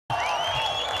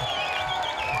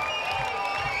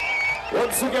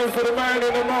Once again for the man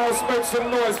in the mask, make some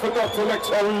noise for Dr.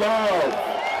 Lecture Love.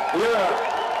 Yeah.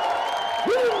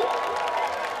 Woo.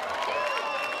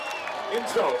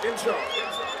 Intro.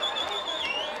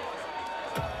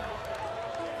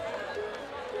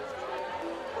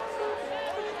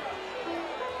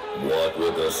 What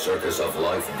would the circus of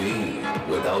life be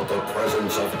without the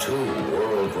presence of two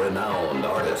world-renowned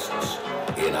artists?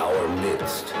 In our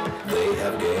midst, they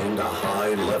have gained a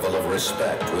high level of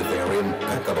respect with their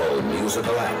impeccable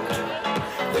musical act.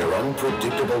 Their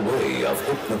unpredictable way of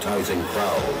hypnotizing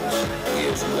crowds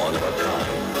is one of a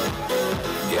kind.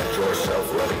 Get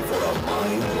yourself ready for a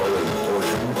mind-blowing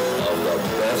portion of the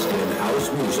best in house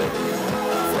music.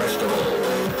 Freshtival.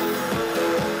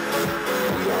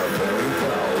 We are very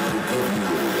proud to give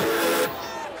you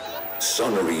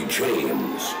Sunnery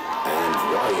James and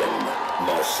Ryan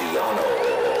Marciano.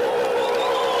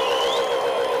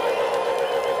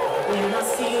 When I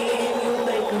see you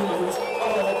make me lose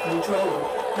all control,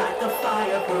 like a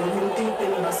fire burning deep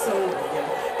in my soul,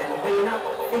 yeah. And when I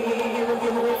feel you,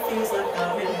 it feels like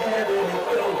I'm in heaven. It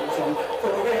goes on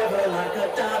forever like a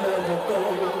diamond of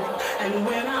gold. And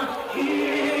when I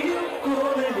hear you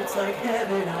calling, it's like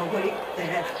heaven. I wait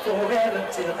there forever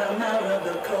till I'm out of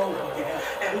the cold, yeah.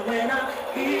 And when I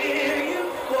hear you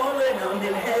calling, I'm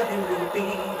in heaven. We'll be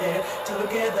there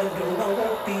together. No, I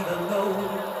won't be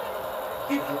alone.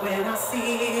 When I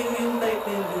see you make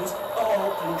me lose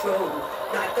all control,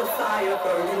 like a fire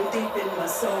burning deep in my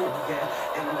soul,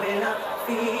 yeah. And when I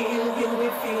feel you,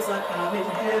 it feels like I'm in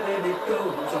heaven. It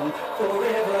goes on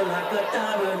forever like a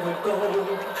diamond of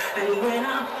gold. And when I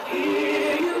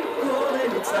hear you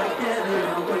calling, it's like heaven.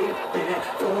 I wait there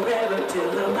forever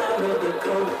till I'm out of the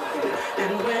cold, yeah.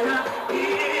 And when I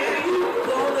hear you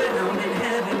calling, I'm in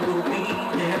heaven. We'll be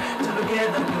there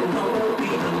together. No, I won't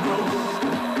be alone.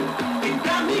 You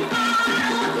got me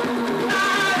fire,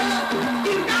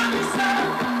 you got me so.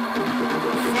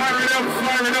 Fire it up.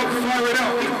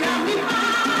 You got me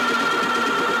high.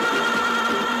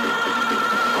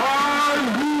 Are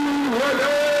you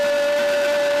ready?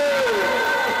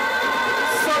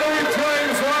 Sunnery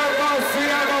James, Ryan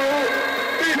Marciano,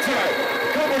 DJ.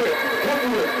 Come with it.